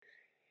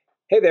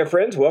Hey there,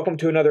 friends. Welcome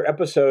to another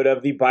episode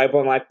of the Bible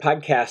and Life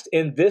podcast.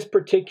 In this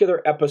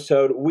particular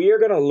episode, we are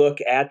going to look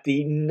at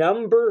the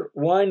number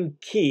one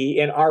key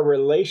in our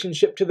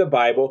relationship to the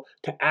Bible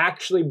to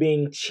actually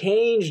being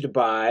changed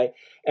by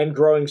and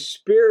growing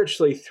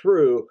spiritually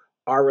through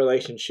our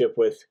relationship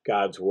with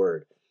God's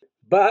Word.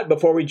 But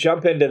before we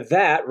jump into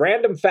that,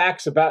 random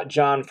facts about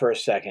John for a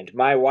second.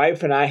 My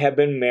wife and I have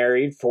been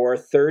married for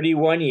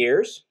 31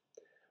 years.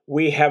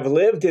 We have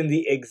lived in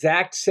the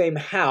exact same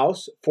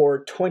house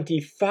for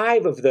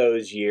 25 of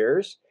those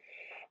years.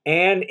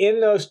 And in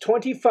those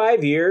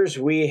 25 years,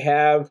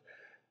 we've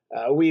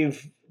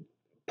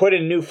put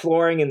in new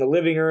flooring in the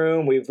living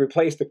room. We've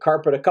replaced the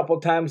carpet a couple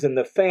times in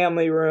the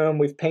family room.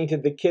 We've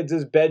painted the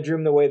kids'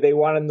 bedroom the way they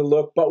wanted to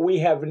look. But we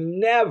have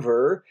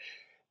never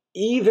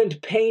even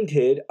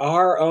painted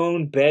our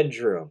own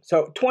bedroom.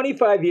 So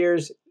 25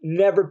 years,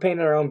 never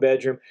painted our own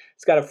bedroom.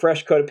 It's got a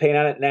fresh coat of paint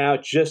on it now.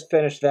 Just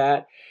finished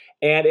that.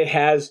 And it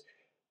has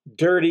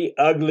dirty,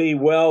 ugly,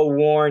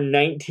 well-worn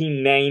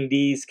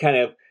 1990s kind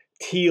of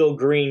teal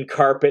green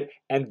carpet,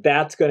 and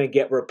that's going to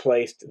get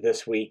replaced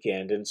this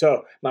weekend. And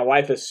so my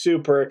wife is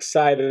super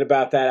excited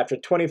about that. After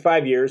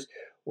 25 years,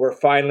 we're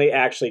finally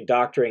actually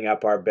doctoring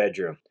up our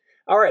bedroom.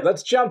 All right,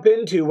 let's jump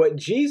into what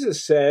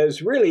Jesus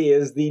says really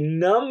is the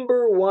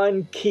number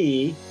one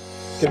key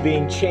to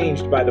being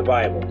changed by the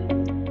Bible.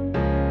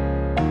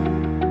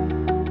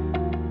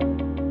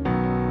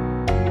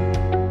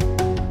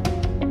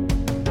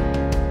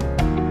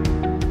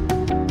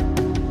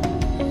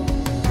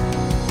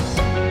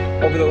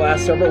 Over the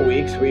last several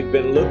weeks, we've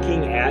been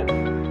looking at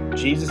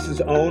Jesus'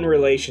 own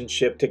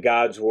relationship to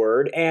God's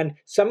Word and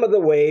some of the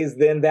ways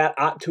then that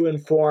ought to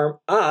inform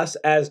us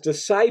as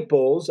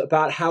disciples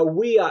about how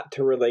we ought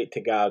to relate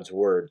to God's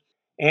Word.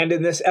 And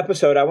in this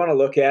episode, I want to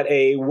look at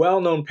a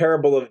well-known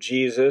parable of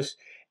Jesus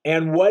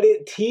and what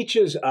it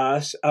teaches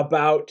us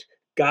about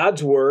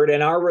God's Word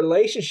and our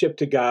relationship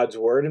to God's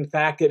Word. In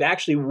fact, it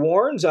actually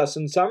warns us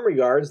in some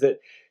regards that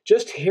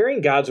just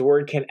hearing God's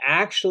Word can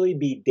actually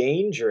be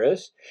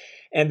dangerous,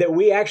 and that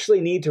we actually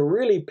need to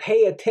really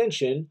pay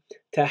attention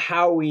to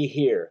how we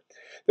hear.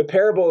 The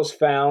parable is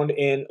found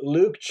in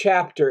Luke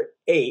chapter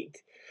 8,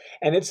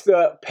 and it's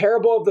the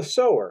parable of the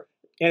sower.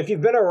 And if you've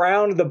been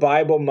around the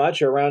Bible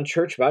much or around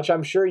church much,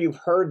 I'm sure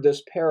you've heard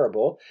this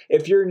parable.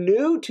 If you're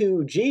new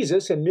to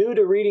Jesus and new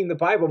to reading the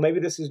Bible, maybe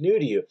this is new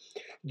to you.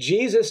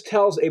 Jesus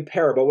tells a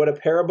parable. What a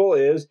parable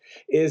is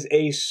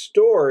a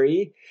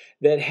story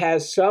that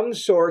has some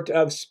sort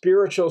of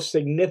spiritual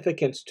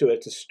significance to it.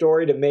 It's a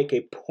story to make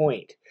a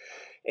point.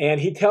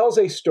 And he tells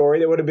a story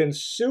that would have been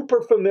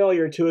super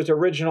familiar to his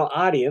original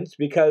audience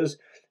because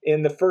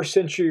in the first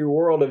century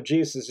world of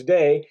Jesus'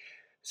 day,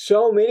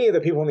 so many of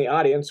the people in the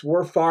audience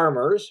were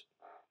farmers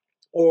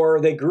or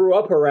they grew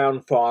up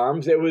around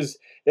farms.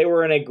 They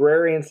were an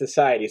agrarian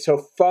society. So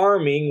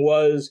farming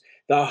was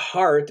the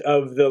heart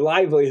of the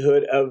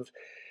livelihood of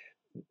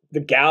the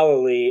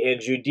Galilee and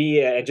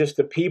Judea and just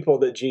the people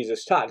that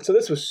Jesus taught. So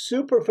this was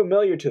super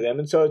familiar to them.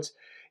 And so it's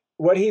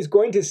what he's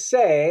going to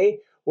say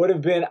would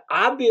have been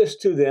obvious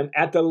to them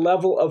at the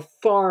level of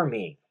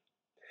farming.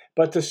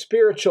 But the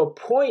spiritual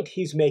point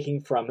he's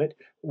making from it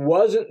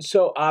wasn't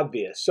so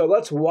obvious. So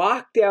let's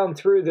walk down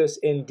through this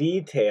in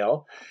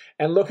detail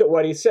and look at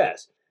what he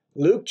says.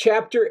 Luke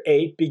chapter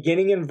 8,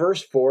 beginning in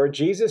verse 4,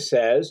 Jesus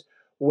says,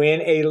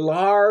 "When a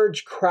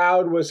large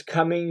crowd was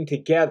coming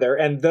together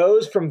and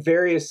those from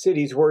various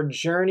cities were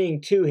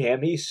journeying to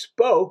him, he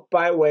spoke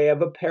by way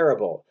of a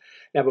parable."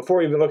 Now, before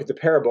we even look at the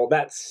parable,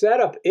 that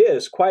setup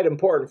is quite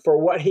important for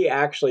what he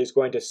actually is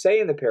going to say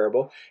in the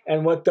parable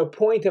and what the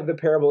point of the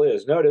parable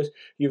is. Notice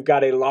you've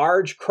got a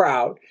large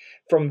crowd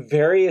from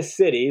various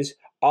cities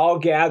all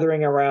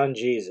gathering around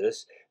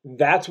Jesus.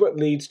 That's what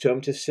leads to him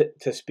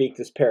to speak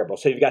this parable.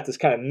 So you've got this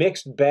kind of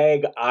mixed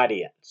bag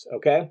audience,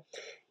 okay?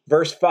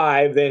 Verse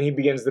 5, then he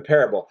begins the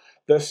parable.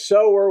 The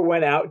sower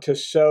went out to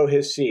sow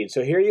his seed.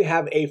 So here you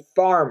have a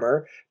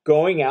farmer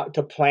going out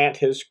to plant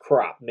his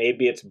crop.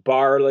 Maybe it's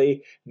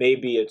barley,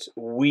 maybe it's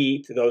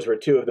wheat. Those were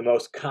two of the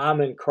most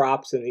common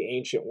crops in the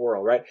ancient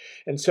world, right?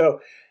 And so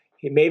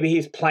maybe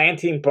he's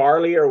planting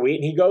barley or wheat,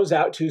 and he goes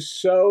out to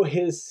sow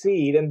his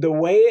seed. And the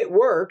way it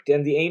worked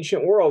in the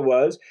ancient world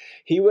was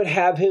he would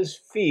have his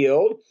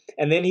field,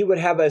 and then he would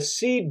have a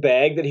seed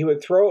bag that he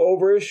would throw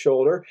over his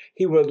shoulder.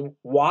 He would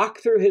walk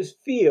through his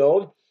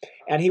field,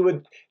 and he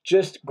would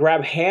just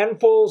grab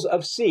handfuls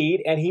of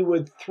seed, and he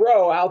would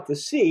throw out the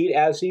seed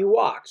as he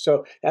walked.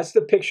 So that's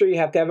the picture you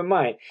have to have in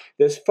mind.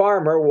 This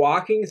farmer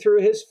walking through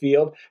his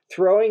field,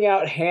 throwing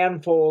out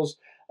handfuls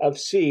of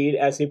seed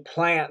as he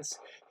plants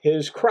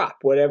his crop,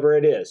 whatever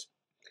it is.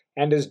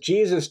 And as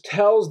Jesus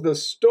tells the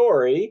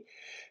story,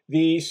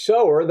 the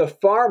sower, the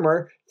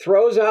farmer,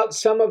 throws out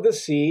some of the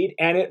seed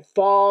and it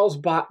falls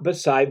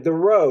beside the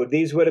road.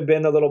 These would have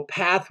been the little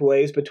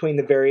pathways between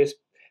the various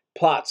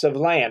plots of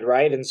land,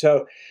 right? And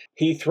so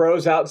he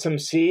throws out some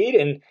seed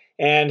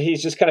and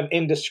he's just kind of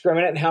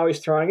indiscriminate in how he's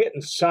throwing it.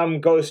 And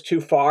some goes too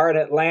far and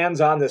it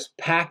lands on this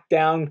packed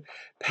down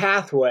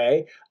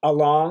pathway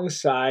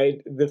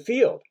alongside the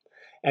field.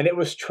 and it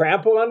was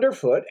trampled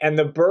underfoot, and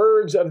the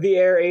birds of the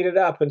air ate it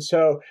up. And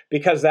so,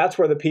 because that's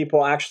where the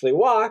people actually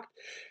walked,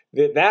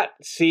 that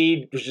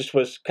seed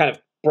was kind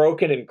of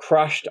broken and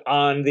crushed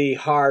on the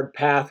hard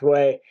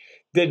pathway,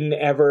 didn't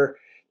ever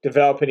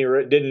develop any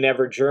root, didn't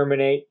ever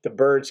germinate. The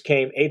birds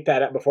came, ate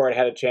that up before it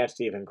had a chance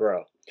to even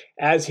grow.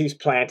 As he's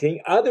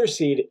planting, other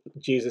seed,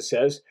 Jesus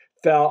says,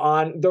 fell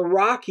on the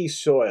rocky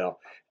soil,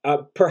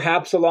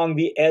 perhaps along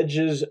the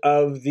edges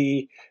of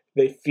the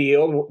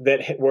field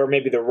where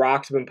maybe the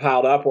rocks have been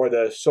piled up, or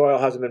the soil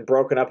hasn't been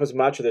broken up as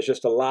much, or there's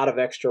just a lot of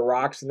extra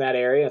rocks in that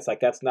area. It's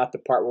like, that's not the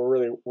part we're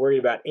really worried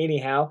about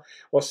anyhow.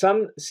 Well,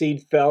 some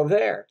seed fell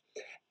there,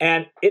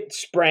 and it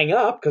sprang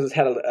up because it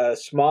had a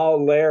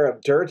small layer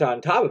of dirt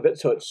on top of it,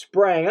 so it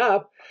sprang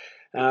up.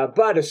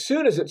 But as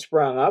soon as it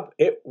sprung up,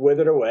 it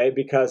withered away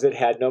because it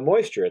had no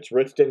moisture. Its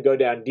roots didn't go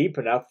down deep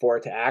enough for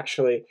it to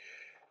actually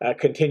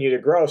continue to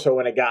grow. So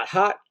when it got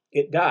hot,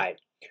 it died.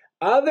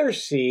 Other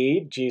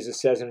seed,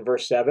 Jesus says in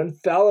verse 7,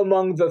 fell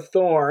among the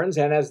thorns,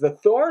 and as the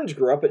thorns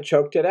grew up, it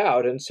choked it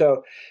out. And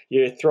so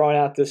you're throwing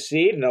out the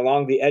seed, and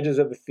along the edges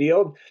of the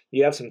field,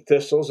 you have some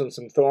thistles and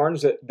some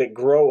thorns that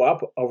grow up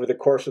over the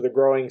course of the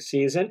growing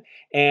season,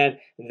 and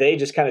they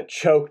just kind of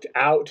choked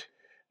out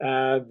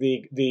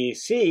the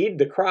seed,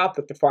 the crop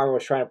that the farmer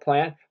was trying to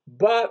plant.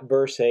 But,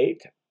 verse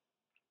 8,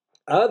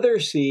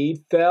 other seed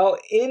fell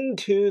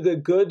into the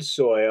good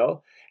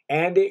soil,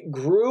 and it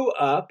grew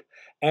up,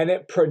 and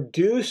it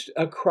produced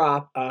a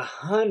crop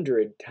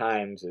 100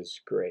 times as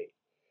great.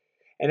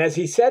 And as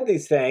he said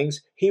these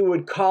things, he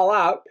would call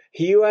out,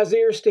 "He who has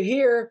ears to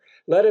hear,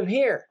 let him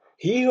hear.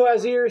 He who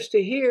has ears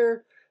to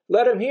hear,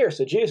 let him hear."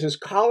 So Jesus is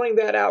calling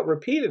that out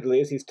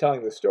repeatedly as he's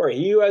telling the story.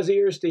 He who has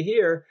ears to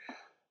hear,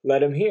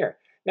 let him hear.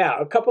 Now,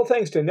 a couple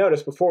things to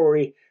notice before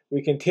we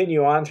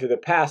continue on through the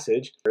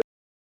passage.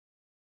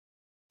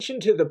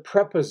 To the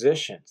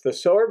prepositions. The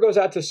sower goes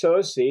out to sow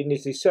a seed, and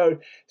as he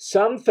sowed,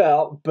 some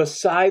fell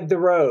beside the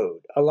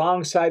road,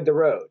 alongside the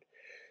road.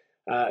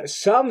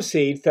 Some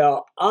seed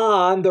fell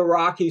on the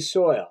rocky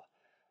soil.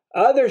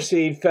 Other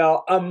seed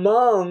fell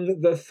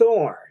among the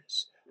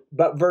thorns.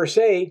 But verse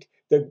 8,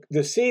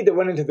 the seed that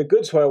went into the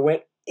good soil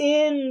went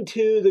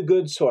into the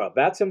good soil.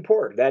 That's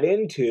important, that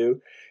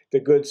into the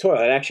good soil.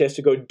 It actually has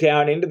to go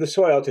down into the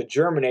soil to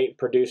germinate and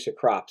produce a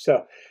crop.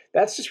 So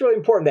that's just really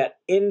important, that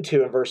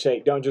into in verse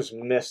 8. Don't just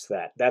miss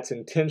that. That's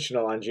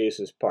intentional on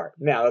Jesus' part.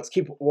 Now, let's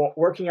keep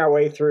working our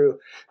way through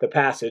the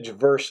passage.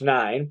 Verse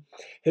 9,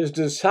 his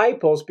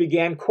disciples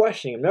began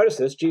questioning him. Notice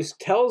this. Jesus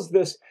tells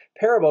this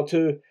parable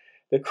to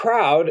the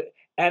crowd,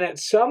 and at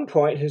some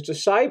point, his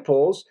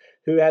disciples,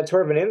 who had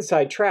sort of an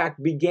inside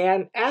track,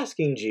 began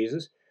asking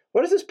Jesus,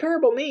 what does this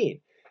parable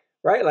mean?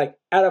 Right? Like,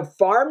 at a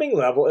farming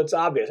level, it's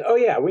obvious. Oh,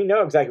 yeah, we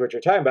know exactly what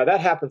you're talking about. That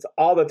happens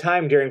all the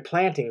time during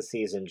planting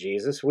season,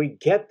 Jesus. We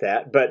get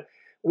that. But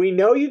we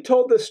know you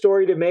told this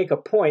story to make a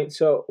point.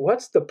 So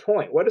what's the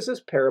point? What does this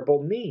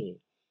parable mean?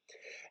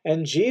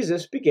 And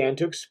Jesus began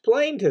to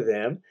explain to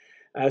them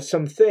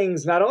some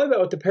things, not only about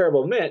what the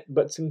parable meant,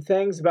 but some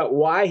things about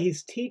why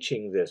he's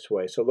teaching this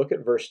way. So look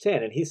at verse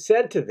 10. And he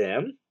said to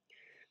them,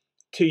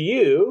 to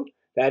you,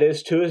 that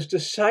is to his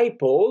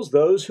disciples,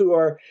 those who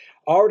are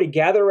already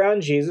gathered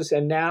around Jesus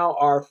and now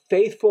are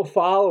faithful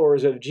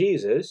followers of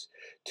Jesus,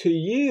 to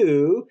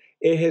you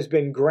it has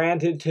been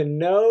granted to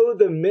know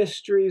the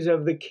mysteries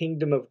of the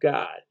kingdom of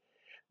God.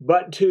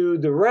 But to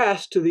the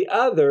rest, to the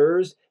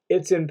others,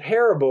 it's in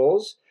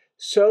parables,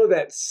 so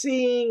that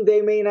seeing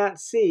they may not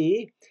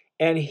see,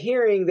 and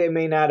hearing they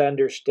may not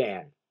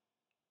understand.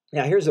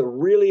 Now, here's a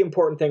really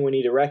important thing we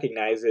need to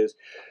recognize is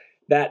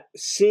that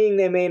seeing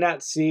they may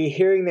not see,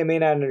 hearing they may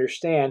not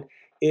understand,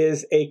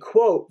 is a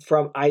quote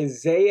from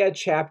Isaiah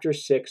chapter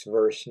 6,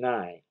 verse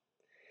 9.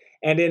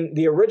 And in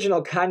the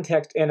original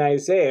context in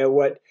Isaiah,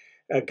 what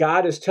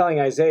God is telling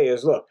Isaiah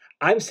is, look,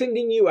 I'm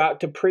sending you out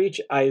to preach,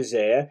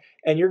 Isaiah,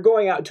 and you're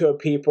going out to a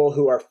people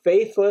who are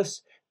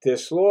faithless,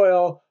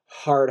 disloyal,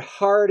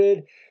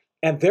 hard-hearted,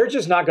 and they're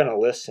just not going to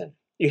listen.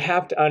 You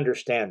have to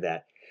understand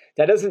that.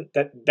 That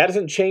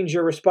doesn't change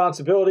your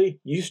responsibility.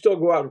 You still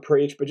go out and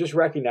preach, but just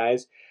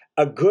recognize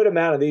a good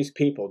amount of these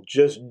people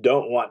just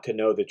don't want to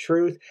know the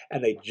truth,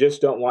 and they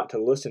just don't want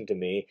to listen to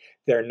me.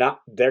 They're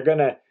going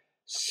to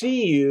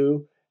see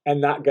you and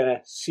not going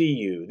to see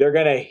you. They're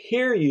going to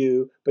hear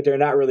you, but they're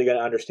not really going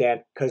to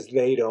understand because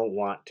they don't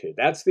want to.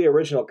 That's the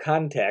original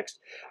context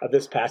of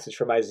this passage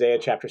from Isaiah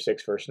chapter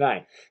 6, verse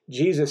 9.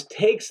 Jesus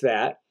takes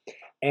that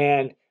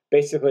and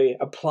basically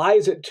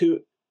applies it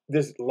to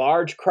this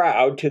large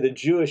crowd, to the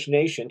Jewish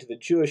nation, to the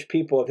Jewish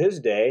people of his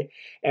day.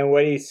 And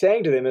what he's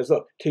saying to them is,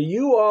 look, to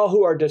you all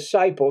who are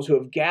disciples, who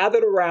have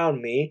gathered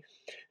around me,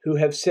 who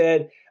have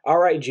said, all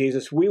right,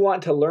 Jesus, we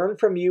want to learn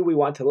from you. We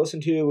want to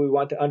listen to you. We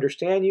want to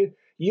understand you.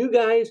 You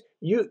guys,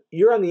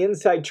 you're on the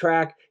inside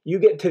track. You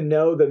get to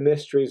know the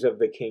mysteries of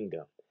the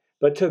kingdom.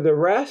 But to the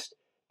rest,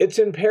 it's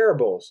in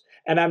parables.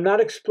 And I'm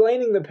not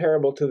explaining the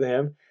parable to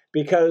them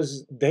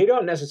because they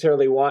don't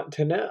necessarily want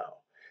to know.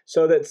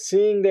 So that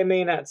seeing they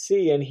may not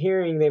see and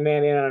hearing they may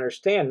not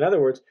understand. In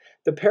other words,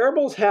 the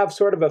parables have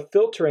sort of a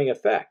filtering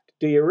effect.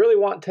 Do you really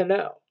want to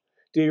know?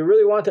 Do you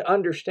really want to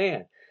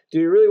understand? Do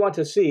you really want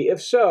to see?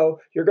 If so,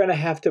 you're going to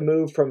have to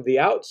move from the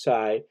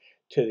outside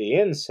to the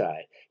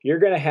inside. You're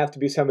going to have to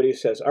be somebody who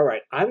says, all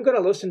right, I'm going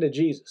to listen to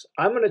Jesus.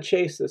 I'm going to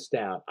chase this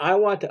down. I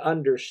want to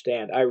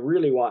understand. I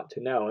really want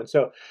to know. And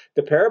so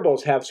the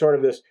parables have sort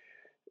of this,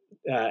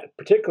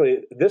 particularly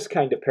this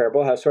kind of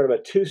parable has sort of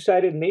a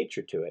two-sided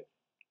nature to it.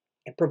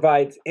 It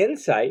provides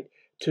insight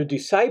to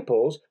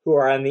disciples who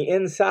are on the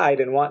inside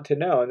and want to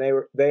know, and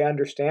they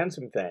understand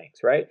some things,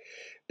 right?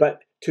 But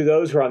to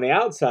those who are on the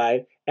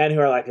outside and who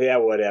are like, yeah,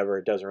 whatever,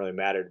 it doesn't really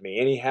matter to me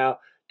anyhow,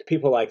 to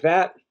people like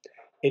that,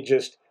 it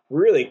just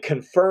really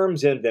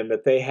confirms in them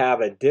that they have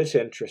a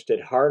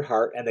disinterested, hard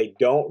heart, and they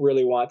don't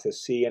really want to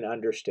see and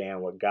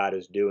understand what God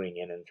is doing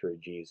in and through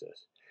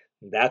Jesus.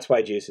 And that's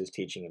why Jesus is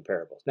teaching in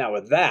parables. Now,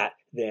 with that,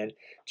 then,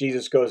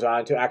 Jesus goes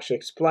on to actually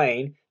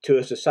explain to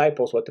his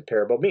disciples what the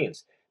parable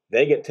means.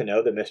 They get to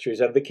know the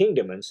mysteries of the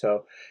kingdom. And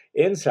so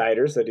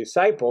insiders, the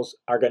disciples,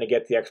 are going to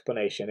get the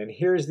explanation. And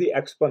here's the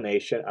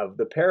explanation of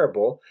the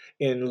parable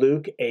in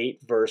Luke 8,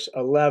 verse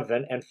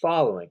 11 and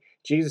following.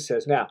 Jesus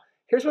says, now,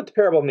 here's what the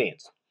parable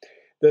means.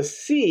 The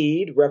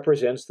seed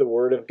represents the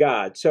word of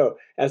God. So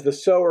as the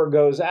sower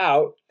goes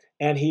out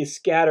and he's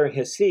scattering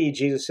his seed,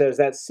 Jesus says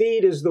that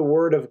seed is the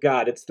word of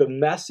God. It's the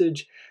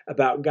message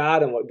about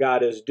God and what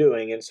God is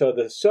doing. And so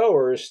the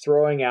sower is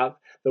throwing out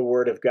the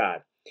word of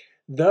God.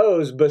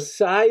 Those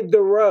beside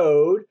the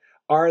road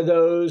are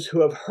those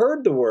who have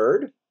heard the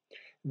word.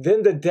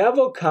 Then the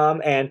devil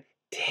comes and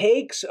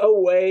takes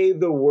away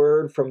the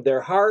word from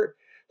their heart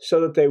so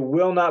that they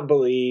will not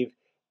believe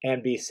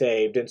and be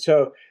saved. And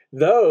so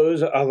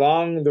those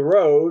along the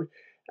road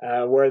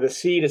where the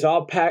seed is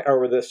all packed, or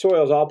where the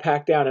soil is all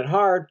packed down and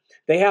hard,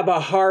 they have a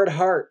hard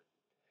heart.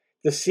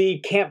 The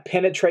seed can't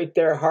penetrate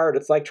their heart.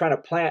 It's like trying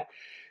to plant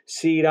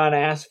seed on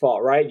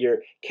asphalt, right? You're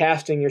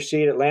casting your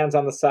seed, it lands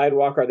on the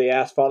sidewalk or the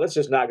asphalt. It's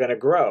just not going to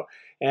grow.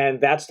 And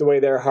that's the way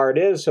their heart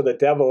is. So the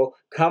devil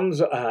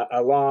comes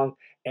along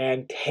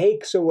and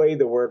takes away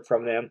the word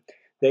from them.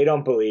 They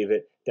don't believe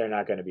it. They're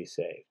not going to be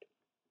saved.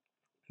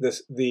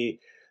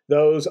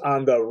 Those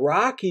on the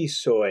rocky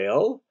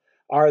soil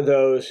are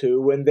those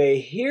who, when they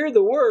hear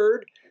the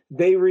word,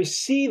 they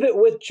receive it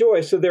with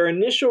joy. So their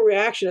initial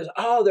reaction is,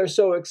 oh, they're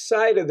so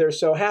excited. They're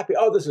so happy.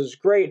 Oh, this is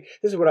great.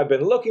 This is what I've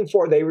been looking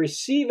for. They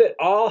receive it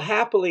all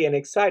happily and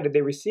excited.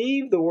 They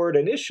receive the word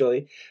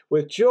initially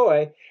with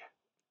joy,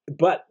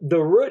 but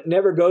the root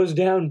never goes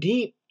down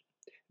deep.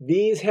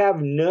 These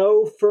have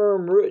no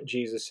firm root,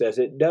 Jesus says.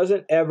 It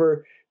doesn't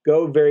ever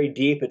go very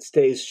deep. It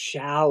stays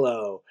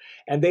shallow.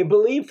 And they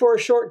believe for a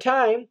short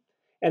time.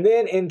 And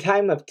then in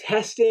time of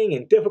testing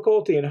and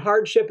difficulty and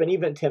hardship and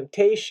even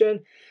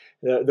temptation,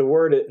 the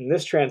word in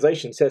this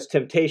translation says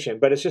temptation,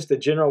 but it's just the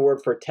general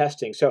word for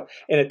testing. So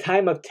in a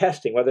time of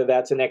testing, whether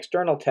that's an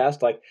external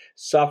test like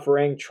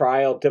suffering,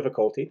 trial,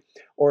 difficulty,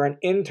 or an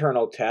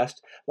internal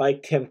test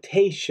like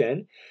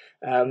temptation,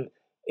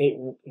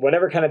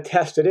 whatever kind of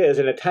test it is,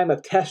 in a time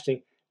of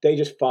testing, they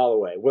just fall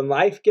away. When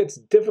life gets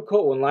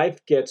difficult, when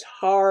life gets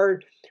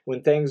hard,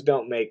 when things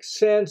don't make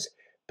sense,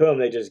 boom,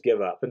 they just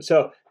give up. And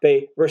so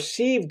they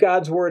receive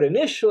God's word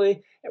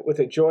initially with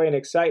a joy and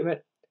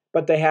excitement,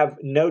 but they have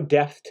no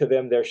depth to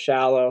them. They're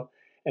shallow.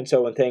 And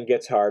so when things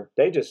gets hard,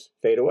 they just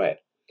fade away.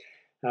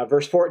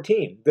 Verse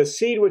 14, the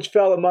seed which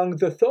fell among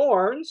the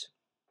thorns,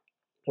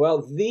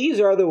 well, these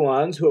are the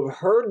ones who have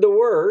heard the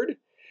word,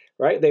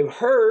 right? They've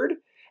heard,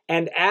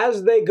 and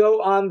as they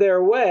go on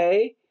their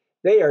way,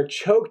 they are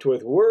choked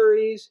with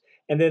worries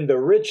and then the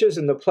riches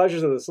and the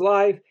pleasures of this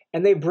life,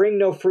 and they bring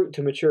no fruit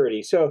to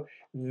maturity. So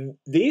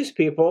these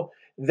people,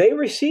 they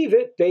receive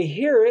it, they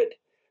hear it,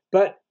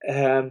 but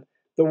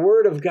the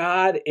word of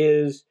God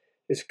is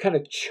kind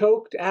of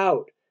choked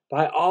out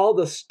by all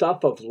the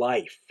stuff of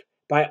life,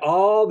 by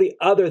all the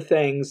other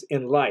things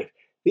in life.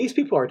 These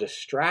people are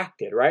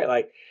distracted, right?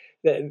 Like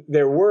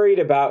they're worried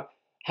about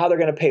how they're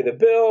going to pay the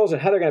bills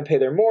and how they're going to pay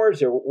their mortgage.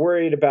 They're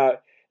worried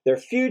about their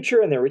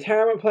future and their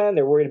retirement plan.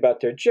 They're worried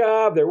about their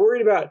job. They're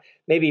worried about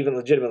maybe even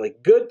legitimately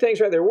good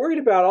things, right? They're worried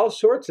about all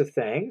sorts of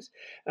things.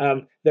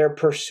 They're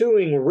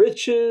pursuing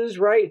riches,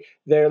 right?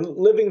 They're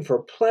living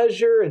for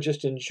pleasure and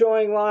just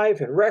enjoying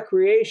life and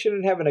recreation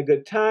and having a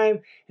good time.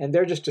 And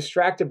they're just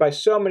distracted by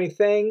so many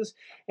things.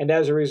 And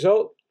as a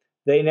result,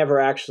 they never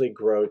actually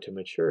grow to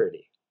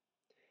maturity.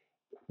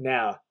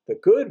 Now, the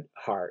good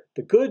heart,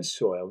 the good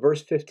soil,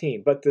 verse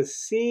 15, but the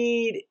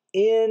seed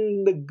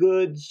in the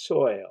good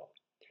soil.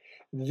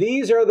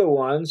 These are the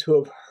ones who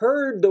have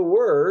heard the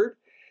word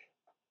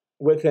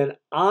with an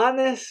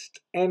honest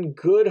and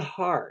good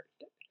heart.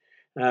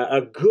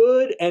 A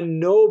good and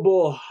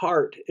noble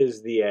heart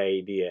is the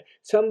idea.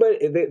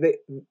 Somebody,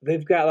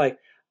 they've got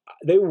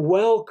they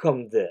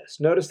welcome this.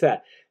 Notice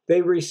that.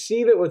 They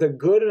receive it with a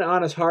good and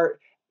honest heart,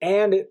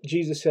 and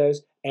Jesus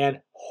says, and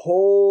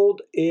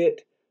hold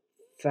it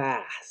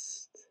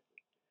fast.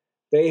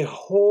 They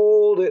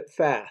hold it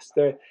fast.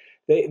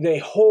 They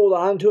hold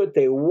on to it.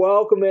 They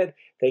welcome it.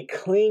 They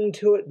cling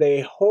to it.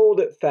 They hold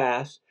it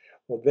fast.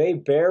 Well, they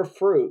bear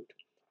fruit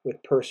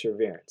with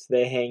perseverance.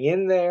 They hang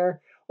in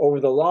there over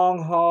the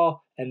long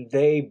haul, and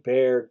they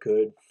bear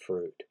good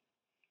fruit.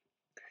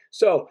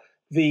 So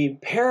the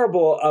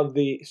parable of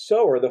the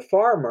sower, the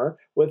farmer,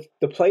 with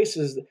the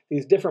places,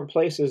 these different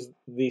places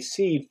the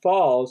seed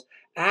falls,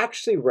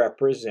 actually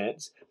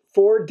represents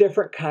four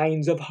different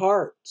kinds of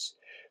hearts,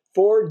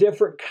 four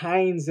different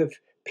kinds of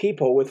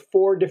people with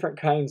four different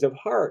kinds of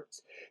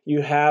hearts.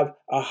 You have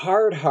a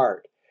hard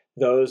heart,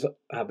 those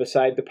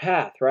beside the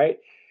path, right?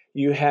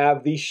 You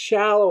have the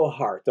shallow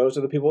heart. Those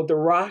are the people with the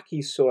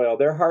rocky soil.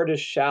 Their heart is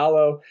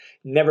shallow,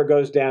 never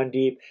goes down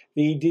deep.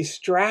 The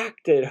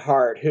distracted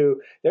heart,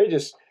 who they're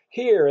just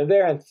here and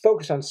there and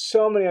focus on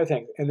so many other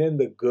things. And then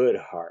the good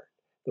heart,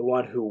 the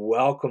one who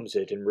welcomes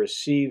it and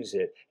receives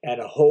it and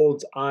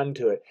holds on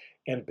to it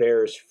and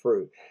bears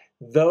fruit.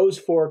 Those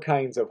four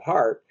kinds of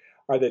heart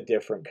are the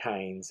different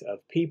kinds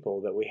of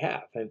people that we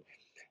have.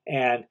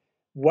 And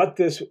what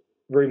this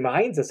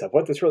reminds us of,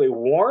 what this really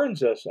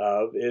warns us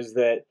of, is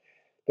that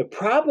the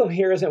problem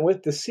here isn't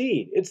with the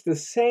seed. It's the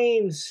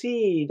same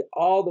seed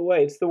all the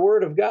way. It's the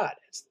Word of God.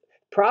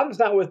 The problem's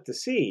not with the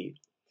seed.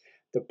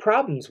 The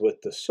problem's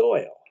with the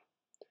soil.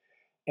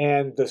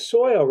 And the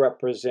soil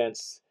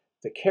represents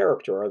the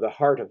character or the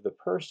heart of the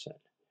person.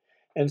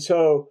 And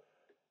so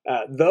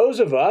those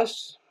of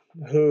us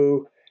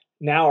who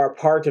now are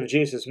part of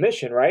Jesus'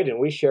 mission, right, and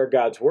we share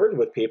God's Word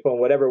with people in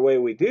whatever way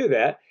we do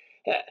that,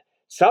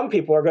 some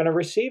people are going to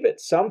receive it.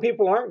 Some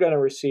people aren't going to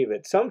receive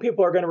it. Some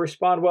people are going to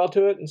respond well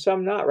to it and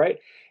some not, right?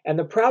 And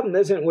the problem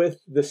isn't with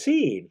the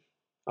seed.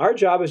 Our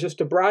job is just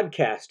to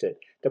broadcast it.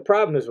 The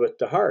problem is with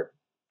the heart.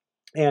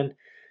 And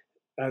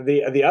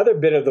the other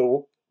bit of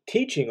the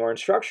teaching or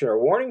instruction or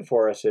warning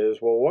for us is,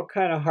 well, what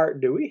kind of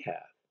heart do we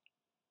have?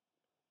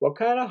 What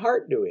kind of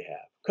heart do we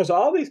have? Because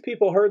all these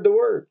people heard the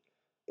word.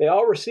 They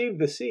all received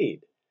the seed.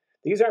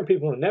 These aren't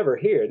people who never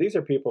hear. These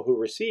are people who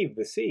receive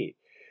the seed.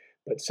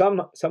 But some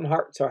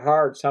hearts are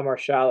hard, some are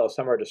shallow,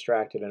 some are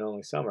distracted, and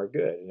only some are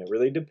good. And it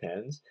really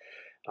depends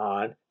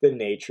on the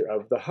nature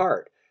of the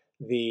heart.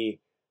 The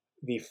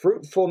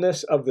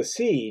fruitfulness of the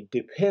seed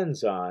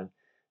depends on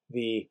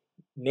the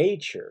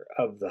nature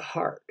of the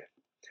heart.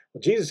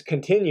 Well, Jesus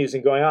continues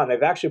in going on.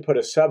 They've actually put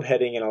a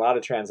subheading in a lot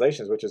of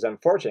translations, which is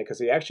unfortunate because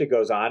he actually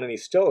goes on and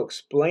he's still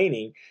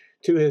explaining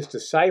to his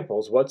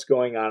disciples what's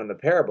going on in the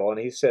parable. And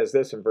he says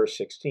this in verse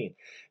 16.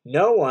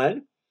 No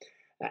one,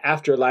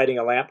 after lighting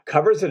a lamp,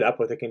 covers it up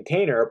with a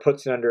container or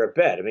puts it under a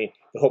bed. I mean,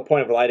 the whole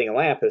point of lighting a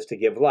lamp is to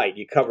give light.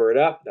 You cover it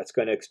up, that's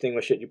going to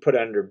extinguish it. You put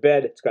it under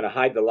bed, it's going to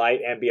hide the light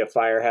and be a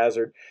fire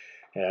hazard.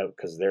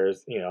 Because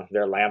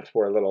their lamps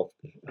were little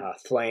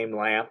flame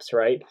lamps,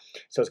 right?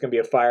 So it's going to be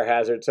a fire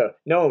hazard. So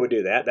no one would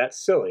do that.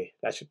 That's silly.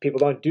 People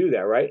don't do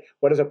that, right?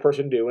 What does a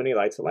person do when he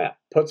lights a lamp?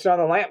 Puts it on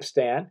the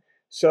lampstand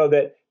so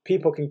that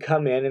people can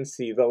come in and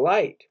see the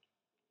light.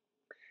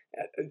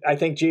 I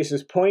think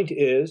Jesus' point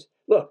is,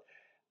 look,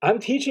 I'm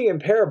teaching in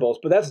parables,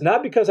 but that's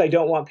not because I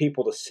don't want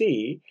people to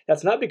see.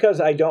 That's not because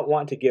I don't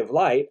want to give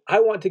light. I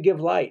want to give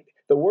light.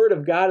 The Word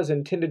of God is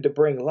intended to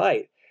bring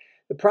light.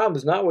 The problem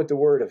is not with the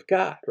Word of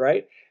God,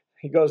 right?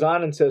 He goes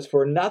on and says,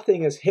 for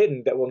nothing is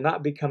hidden that will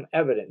not become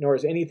evident, nor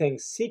is anything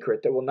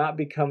secret that will not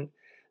become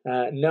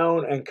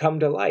known and come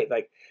to light.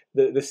 Like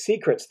the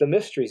secrets, the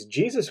mysteries.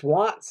 Jesus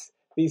wants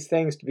these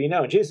things to be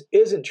known. Jesus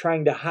isn't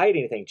trying to hide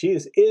anything.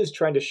 Jesus is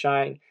trying to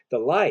shine the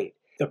light.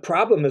 The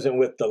problem isn't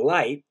with the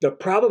light. The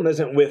problem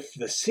isn't with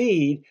the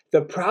seed.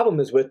 The problem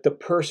is with the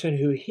person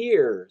who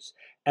hears.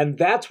 And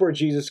that's where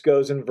Jesus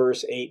goes in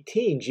verse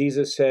 18.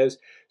 Jesus says,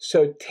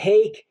 so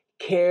take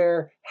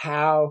care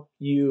how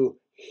you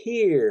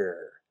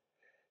hear.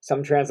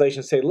 Some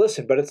translations say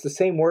listen, but it's the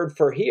same word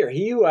for hear.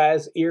 He who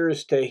has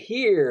ears to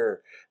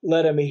hear,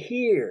 let him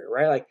hear,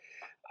 right? Like,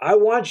 I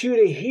want you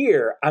to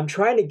hear. I'm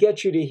trying to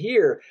get you to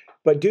hear,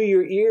 but do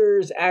your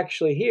ears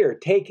actually hear?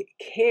 Take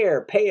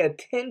care, pay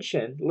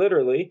attention,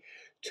 literally,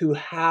 to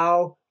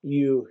how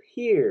you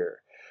hear.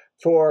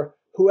 For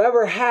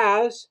whoever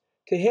has,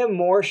 to him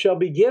more shall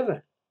be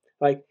given.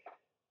 Like,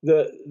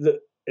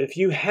 if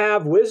you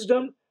have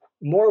wisdom,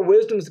 more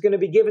wisdom is going to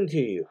be given to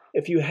you.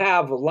 If you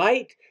have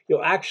light,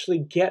 you'll actually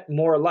get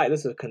more light.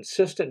 This is a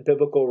consistent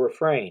biblical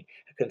refrain,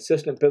 a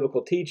consistent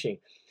biblical teaching.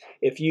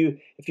 If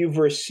you've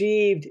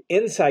received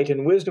insight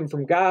and wisdom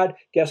from God,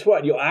 guess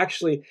what? You'll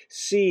actually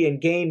see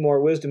and gain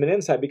more wisdom and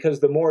insight, because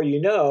the more you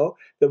know,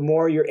 the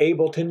more you're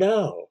able to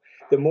know.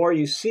 The more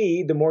you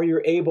see, the more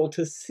you're able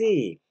to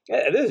see.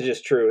 This is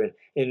just true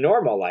in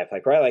normal life,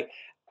 right?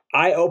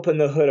 I open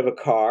the hood of a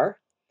car,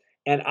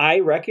 and I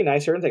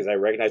recognize certain things. I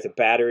recognize the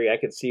battery, I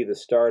can see the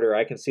starter,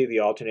 I can see the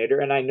alternator,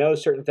 and I know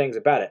certain things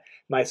about it.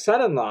 My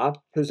son-in-law,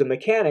 who's a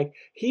mechanic,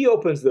 he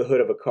opens the hood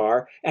of a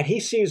car, and he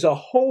sees a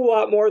whole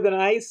lot more than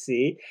I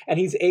see, and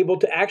he's able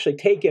to actually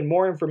take in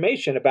more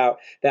information about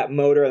that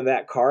motor and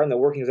that car and the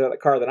workings of that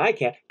car than I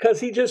can, because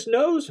he just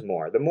knows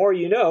more. The more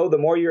you know, the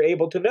more you're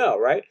able to know,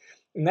 right?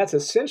 And that's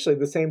essentially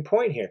the same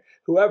point here.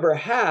 Whoever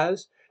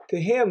has, to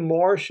him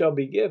more shall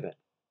be given.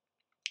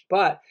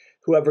 But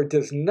whoever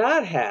does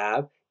not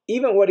have,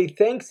 even what he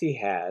thinks he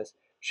has,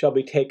 shall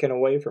be taken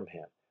away from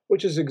him,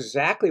 which is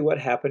exactly what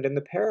happened in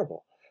the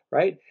parable,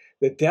 right?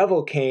 The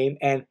devil came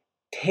and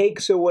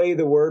takes away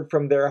the word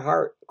from their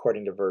heart,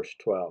 according to verse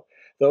 12.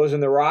 Those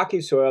in the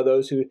rocky soil,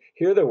 those who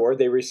hear the word,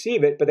 they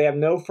receive it, but they have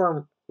no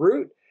firm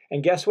root.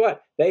 And guess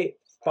what? They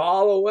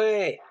fall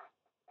away.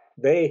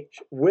 They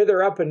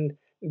wither up and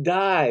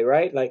die,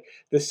 right? Like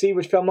the seed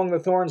which fell among the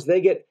thorns,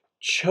 they get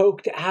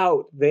choked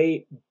out.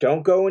 They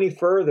don't go any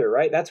further,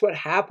 right? That's what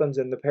happens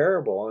in the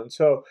parable. And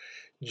so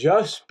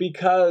just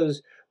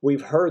because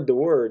we've heard the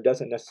word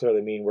doesn't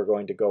necessarily mean we're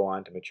going to go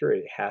on to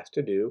maturity. It has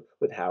to do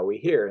with how we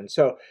hear. And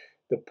so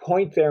the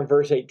point there in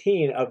verse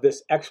 18 of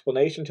this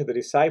explanation to the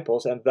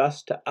disciples and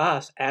thus to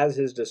us as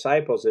his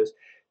disciples is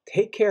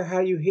take care how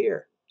you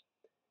hear.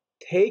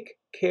 Take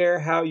care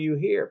how you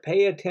hear.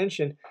 Pay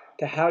attention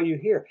to how you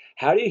hear.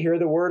 How do you hear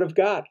the word of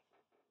God?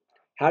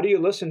 How do you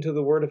listen to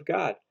the word of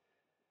God?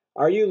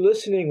 Are you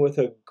listening with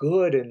a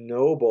good and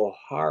noble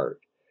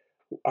heart?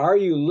 Are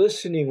you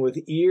listening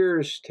with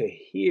ears to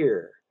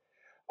hear?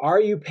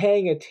 Are you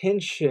paying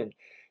attention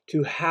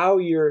to how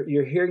you're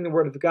hearing the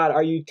word of God?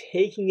 Are you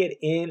taking it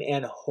in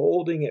and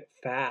holding it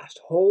fast,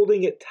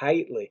 holding it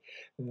tightly?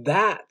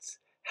 That's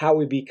how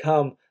we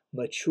become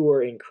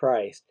mature in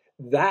Christ.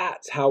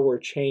 That's how we're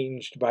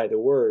changed by the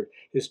word,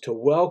 is to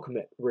welcome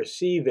it,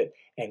 receive it,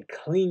 and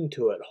cling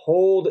to it,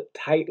 hold it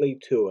tightly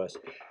to us.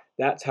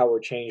 That's how we're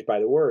changed by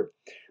the word.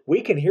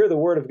 We can hear the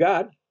word of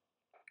God.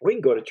 We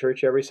can go to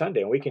church every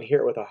Sunday and we can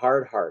hear it with a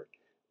hard heart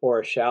or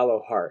a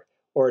shallow heart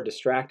or a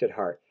distracted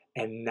heart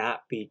and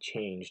not be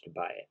changed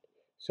by it.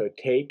 So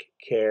take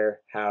care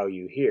how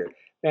you hear.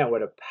 Man,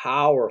 what a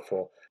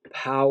powerful,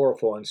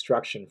 powerful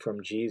instruction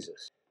from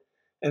Jesus.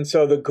 And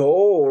so the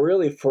goal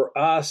really for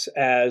us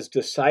as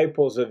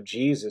disciples of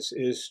Jesus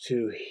is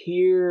to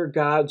hear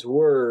God's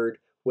word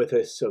with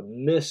a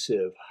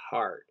submissive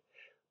heart,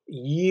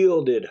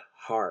 yielded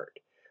heart,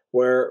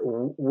 where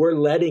we're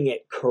letting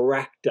it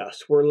correct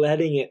us. We're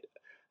letting it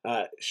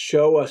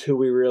show us who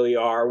we really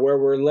are, where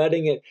we're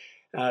letting it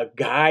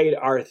guide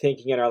our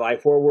thinking in our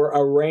life, where we're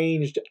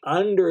arranged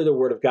under the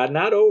Word of God,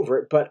 not over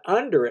it, but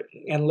under it,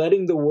 and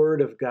letting the Word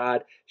of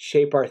God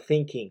shape our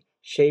thinking,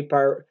 shape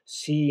our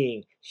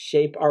seeing,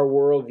 shape our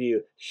worldview,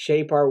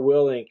 shape our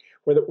willing.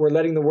 We're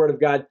letting the Word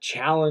of God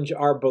challenge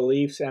our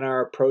beliefs and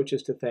our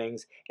approaches to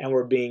things, and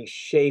we're being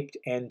shaped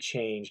and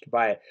changed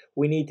by it.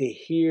 We need to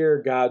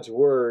hear God's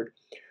Word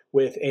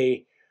with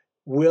a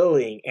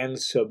willing and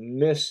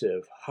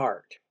submissive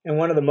heart. And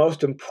one of the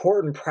most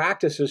important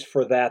practices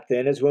for that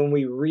then is when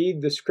we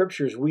read the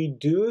scriptures, we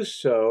do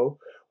so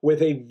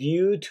with a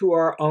view to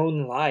our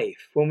own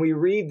life. When we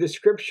read the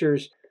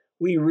scriptures,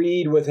 we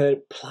read with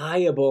a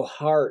pliable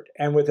heart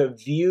and with a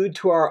view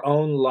to our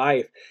own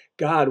life.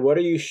 God, what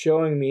are you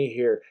showing me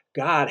here?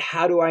 God,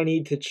 how do I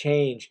need to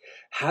change?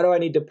 How do I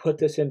need to put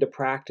this into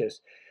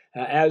practice?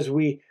 As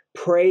we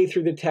pray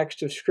through the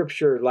text of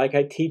scripture, like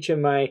I teach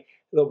in my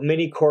little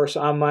mini course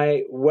on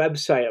my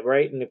website,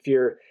 right? And if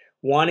you're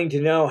wanting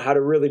to know how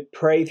to really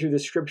pray through the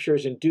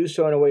scriptures and do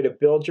so in a way to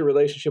build your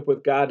relationship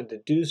with God and to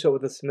do so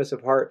with a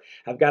submissive heart,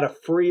 I've got a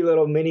free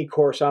little mini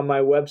course on my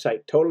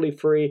website, totally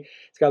free.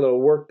 It's got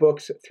little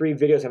workbooks, 3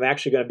 videos. I'm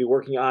actually going to be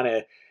working on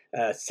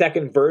a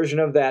second version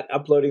of that,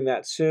 uploading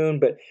that soon,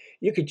 but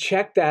you could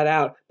check that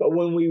out. But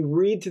when we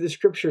read through the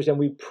scriptures and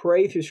we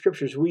pray through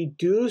scriptures, we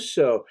do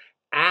so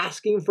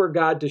asking for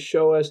God to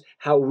show us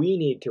how we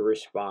need to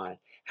respond,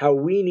 how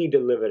we need to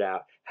live it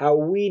out, how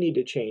we need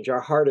to change.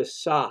 Our heart is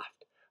soft.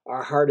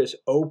 Our heart is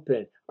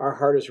open. Our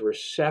heart is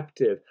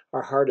receptive.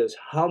 Our heart is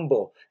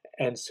humble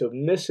and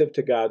submissive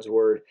to God's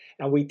word.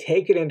 And we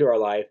take it into our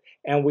life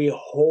and we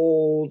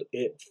hold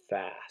it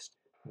fast.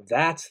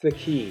 That's the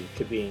key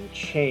to being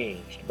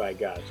changed by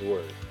God's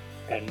word.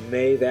 And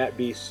may that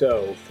be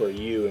so for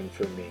you and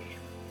for me.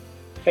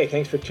 Hey,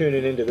 thanks for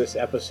tuning into this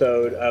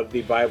episode of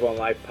the Bible and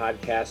Life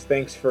podcast.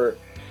 Thanks for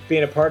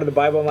being a part of the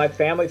Bible and Life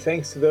family.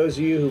 Thanks to those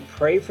of you who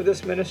pray for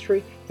this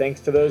ministry. Thanks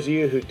to those of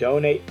you who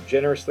donate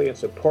generously and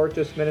support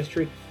this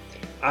ministry.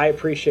 I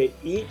appreciate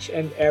each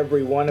and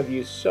every one of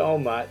you so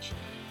much.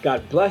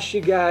 God bless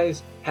you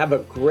guys. Have a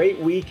great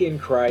week in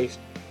Christ.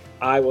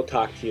 I will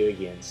talk to you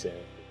again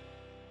soon.